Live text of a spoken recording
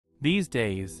These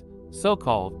days,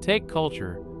 so-called take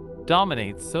culture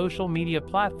dominates social media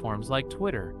platforms like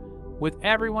Twitter, with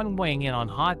everyone weighing in on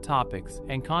hot topics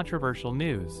and controversial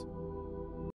news.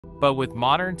 But with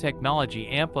modern technology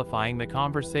amplifying the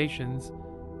conversations,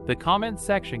 the comment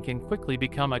section can quickly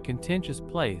become a contentious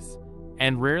place,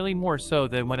 and rarely more so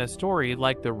than when a story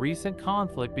like the recent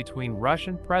conflict between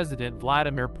Russian President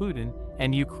Vladimir Putin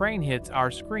and Ukraine hits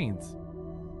our screens.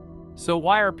 So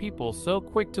why are people so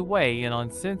quick to weigh in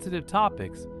on sensitive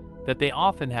topics that they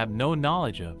often have no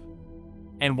knowledge of?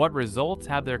 And what results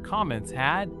have their comments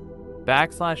had?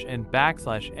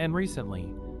 And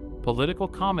recently, political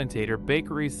commentator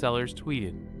bakery sellers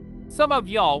tweeted, "Some of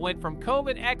y'all went from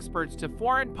COVID experts to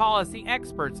foreign policy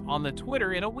experts on the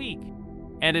Twitter in a week."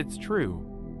 And it's true.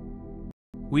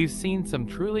 We've seen some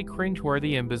truly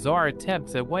cringeworthy and bizarre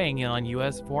attempts at weighing in on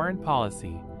U.S. foreign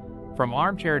policy, from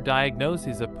armchair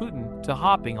diagnoses of Putin to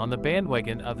hopping on the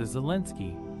bandwagon of the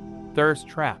Zelensky thirst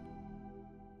trap.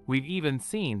 We've even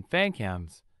seen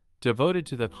fancams devoted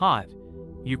to the hot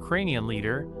Ukrainian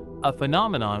leader, a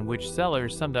phenomenon which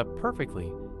sellers summed up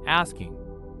perfectly, asking,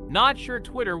 "Not sure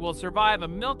Twitter will survive a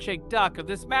milkshake duck of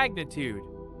this magnitude."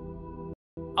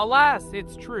 Alas,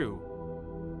 it's true.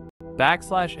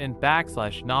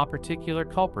 No particular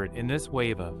culprit in this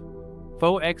wave of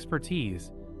faux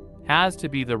expertise has to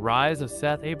be the rise of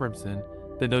Seth Abramson,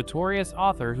 the notorious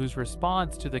author whose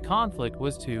response to the conflict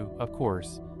was to, of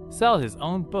course, sell his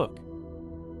own book.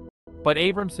 But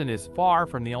Abramson is far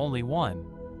from the only one.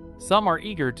 Some are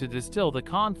eager to distill the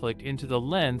conflict into the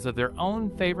lens of their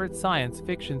own favorite science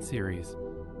fiction series,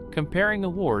 comparing the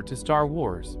war to Star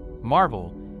Wars,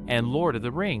 Marvel, and Lord of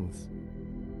the Rings.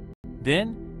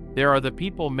 Then, there are the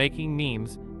people making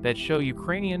memes that show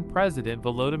Ukrainian President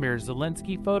Volodymyr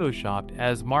Zelensky photoshopped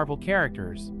as Marvel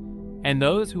characters, and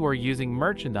those who are using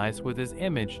merchandise with his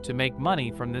image to make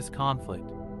money from this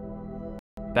conflict.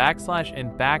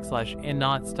 And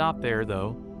not stop there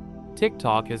though.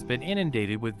 TikTok has been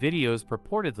inundated with videos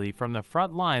purportedly from the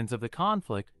front lines of the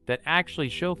conflict that actually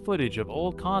show footage of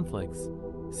old conflicts,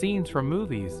 scenes from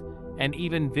movies, and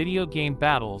even video game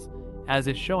battles as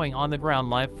if showing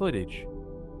on-the-ground live footage.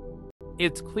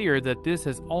 It's clear that this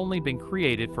has only been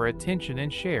created for attention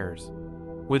and shares,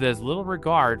 with as little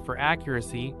regard for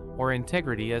accuracy or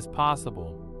integrity as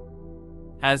possible.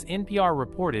 As NPR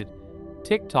reported,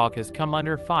 TikTok has come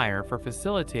under fire for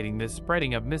facilitating this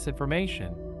spreading of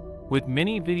misinformation, with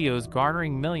many videos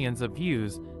garnering millions of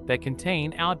views that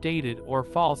contain outdated or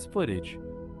false footage,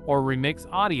 or remix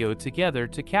audio together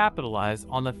to capitalize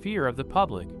on the fear of the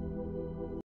public.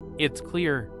 It's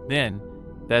clear, then,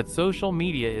 that social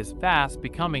media is fast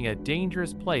becoming a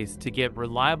dangerous place to get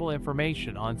reliable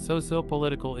information on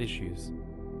socio-political issues.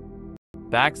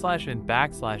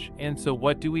 And so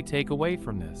what do we take away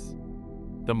from this?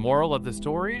 The moral of the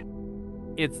story?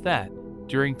 It's that,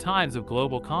 during times of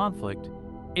global conflict,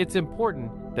 it's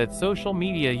important that social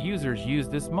media users use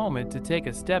this moment to take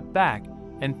a step back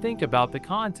and think about the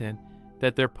content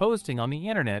that they're posting on the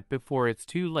internet before it's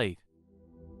too late.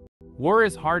 War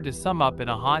is hard to sum up in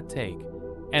a hot take,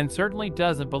 and certainly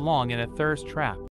doesn't belong in a thirst trap.